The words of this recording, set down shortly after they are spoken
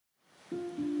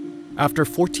After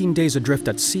 14 days adrift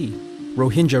at sea,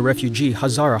 Rohingya refugee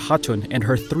Hazara Hatun and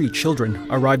her 3 children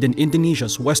arrived in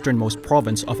Indonesia's westernmost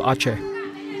province of Aceh.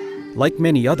 Like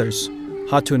many others,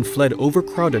 Hatun fled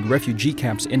overcrowded refugee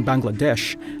camps in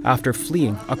Bangladesh after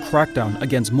fleeing a crackdown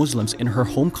against Muslims in her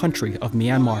home country of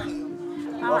Myanmar.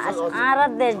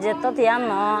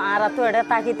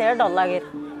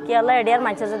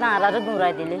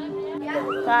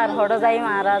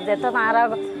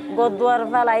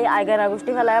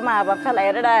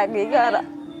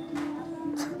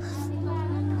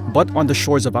 But on the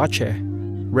shores of Aceh,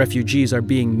 refugees are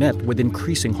being met with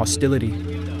increasing hostility.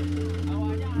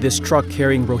 This truck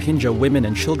carrying Rohingya women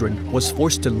and children was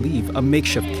forced to leave a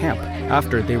makeshift camp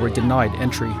after they were denied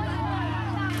entry.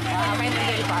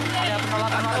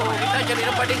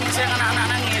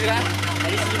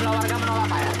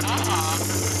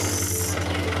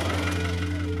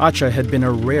 Aceh had been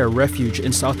a rare refuge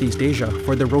in Southeast Asia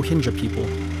for the Rohingya people.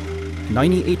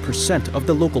 98% of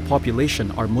the local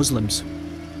population are Muslims.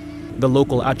 The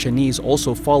local Acehnese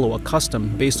also follow a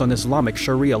custom based on Islamic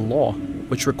Sharia law,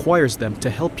 which requires them to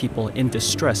help people in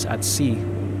distress at sea.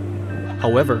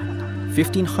 However,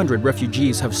 1,500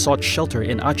 refugees have sought shelter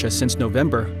in Aceh since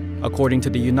November, according to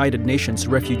the United Nations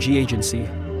Refugee Agency.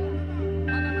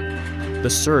 The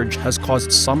surge has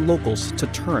caused some locals to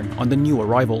turn on the new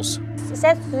arrivals.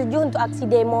 Saya setuju untuk aksi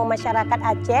demo masyarakat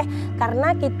Aceh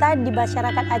karena kita di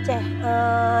masyarakat Aceh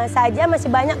saja masih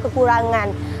banyak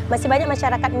kekurangan, masih banyak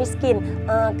masyarakat miskin.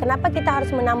 Kenapa kita harus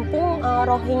menampung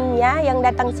Rohingya yang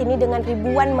datang sini dengan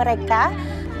ribuan mereka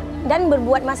dan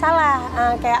berbuat masalah?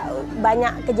 Kayak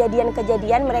banyak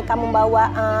kejadian-kejadian mereka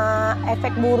membawa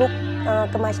efek buruk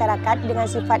ke masyarakat dengan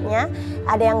sifatnya.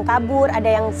 Ada yang kabur, ada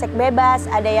yang seks bebas,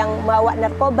 ada yang bawa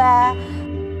narkoba.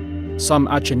 Some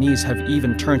Acehnese have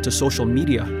even turned to social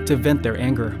media to vent their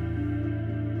anger.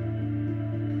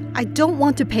 I don't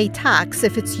want to pay tax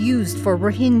if it's used for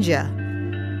Rohingya.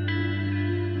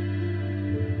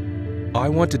 I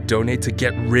want to donate to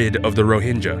get rid of the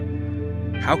Rohingya.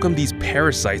 How come these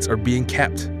parasites are being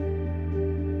kept?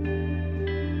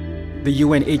 The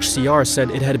UNHCR said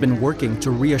it had been working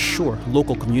to reassure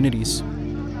local communities.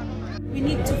 We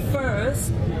need to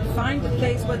first find a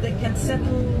place where they can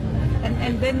settle,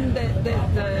 and then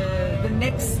the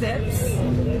next steps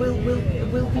will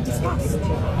be discussed.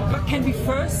 But can we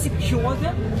first secure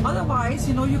them? Otherwise,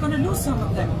 you're going to lose some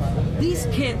of them. These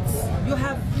kids, you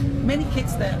have many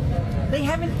kids there. They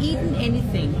haven't eaten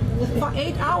anything for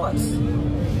 8 hours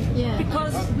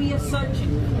because we are searching.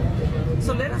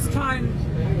 So let us try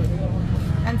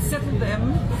and settle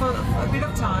them for a bit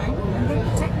of time and then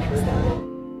take next step.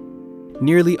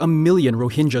 Nearly 1 million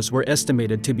Rohingyas were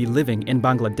estimated to be living in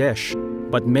Bangladesh,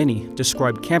 but many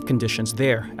described camp conditions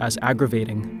there as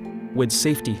aggravating, with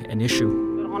safety an issue.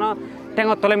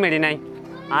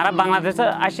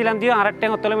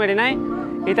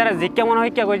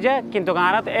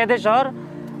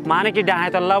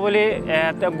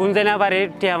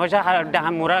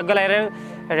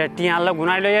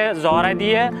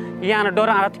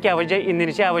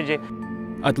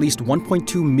 At least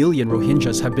 1.2 million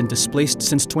Rohingyas have been displaced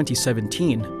since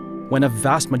 2017, when a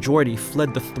vast majority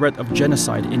fled the threat of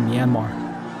genocide in Myanmar.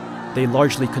 They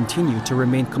largely continue to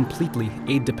remain completely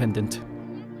aid-dependent.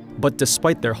 But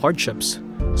despite their hardships,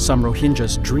 some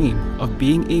Rohingyas dream of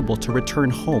being able to return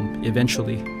home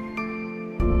eventually.